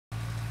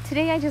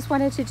Today I just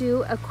wanted to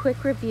do a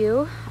quick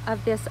review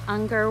of this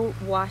Unger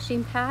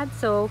washing pad.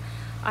 So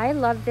I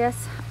love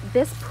this.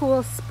 This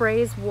pool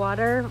sprays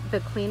water,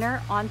 the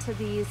cleaner, onto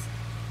these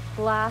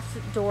glass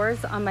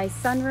doors on my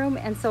sunroom,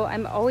 and so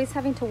I'm always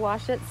having to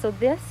wash it. So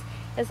this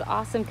is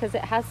awesome because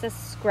it has this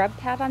scrub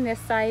pad on this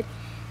side.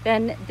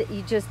 Then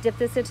you just dip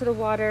this into the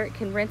water, it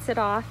can rinse it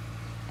off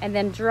and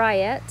then dry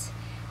it.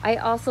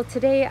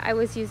 Today I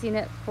was using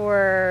it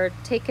for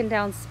taking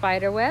down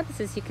spider webs,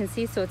 as you can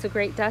see, so it's a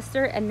great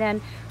duster. And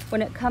then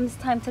when it comes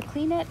time to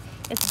clean it,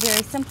 it's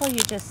very simple.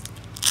 You just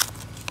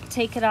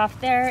take it off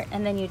there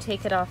and then you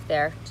take it off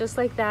there. Just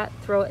like that,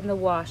 throw it in the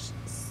wash.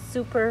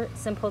 Super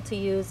simple to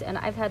use, and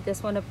I've had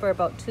this one for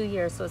about 2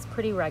 years, so it's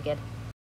pretty rugged.